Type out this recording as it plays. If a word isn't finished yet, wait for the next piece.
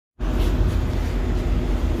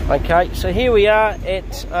Okay, so here we are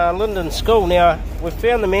at Linden School. Now, we've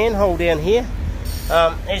found the manhole down here.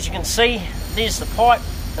 As you can see, there's the pipe.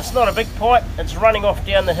 It's not a big pipe, it's running off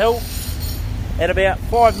down the hill. At about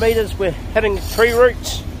 5 metres we're hitting the tree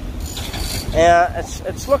roots.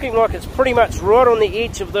 It's looking like it's pretty much right on the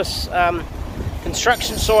edge of this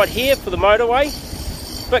construction site here for the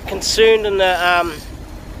motorway. A bit concerned in the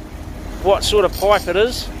what sort of pipe it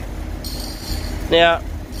is. Now,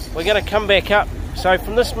 we're going to come back up. So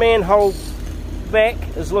from this manhole back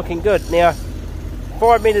is looking good. Now,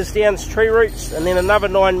 5 metres down is tree roots, and then another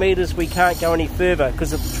 9 metres we can't go any further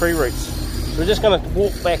because of the tree roots. So we're just going to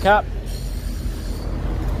walk back up.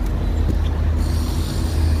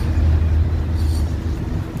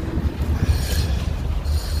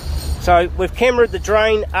 So we've cameraed the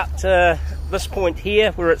drain up to this point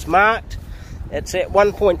here where it's marked. It's at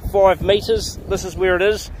 1.5 metres. This is where it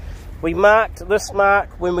is. We marked this mark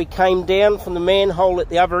when we came down from the manhole at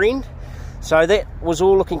the other end. So that was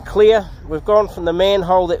all looking clear. We've gone from the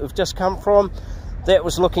manhole that we've just come from. That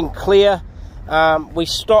was looking clear. We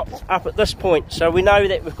stopped up at this point. So we know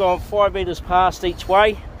that we've gone 5 metres past each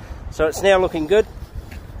way. So it's now looking good.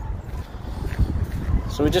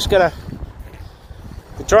 So we're just going to...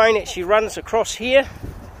 The drain actually runs across here.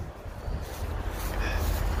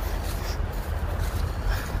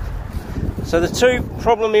 So the two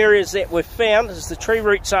problem areas that we've found is the tree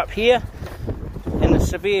roots up here and the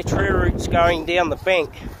severe tree roots going down the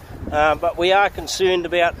bank. But we are concerned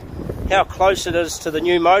about how close it is to the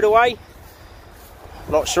new motorway.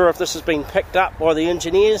 Not sure if this has been picked up by the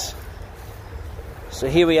engineers. So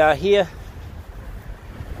here we are here.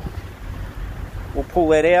 We'll pull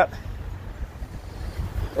that out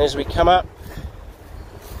as we come up.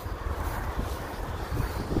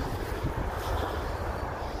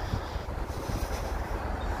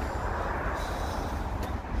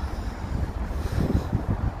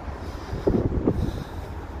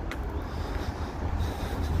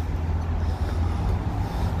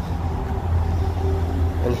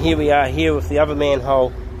 And here we are here with the other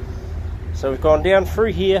manhole. So we've gone down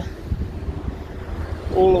through here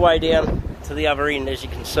all the way down to the other end, as you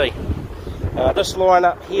can see. This line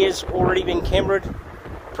up here has already been cambered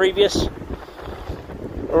previous.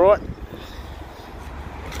 Alright.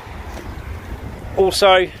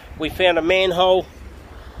 Also, we found a manhole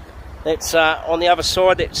that's on the other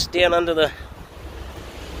side, that's down under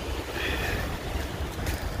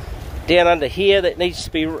here, that needs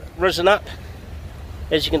to be risen up,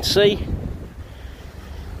 as you can see.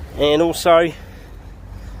 And also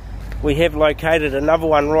we have located another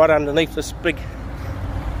one right underneath this big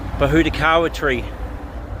Bahudakawa tree,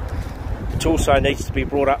 which also needs to be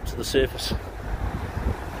brought up to the surface.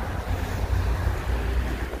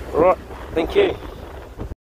 Alright, thank you.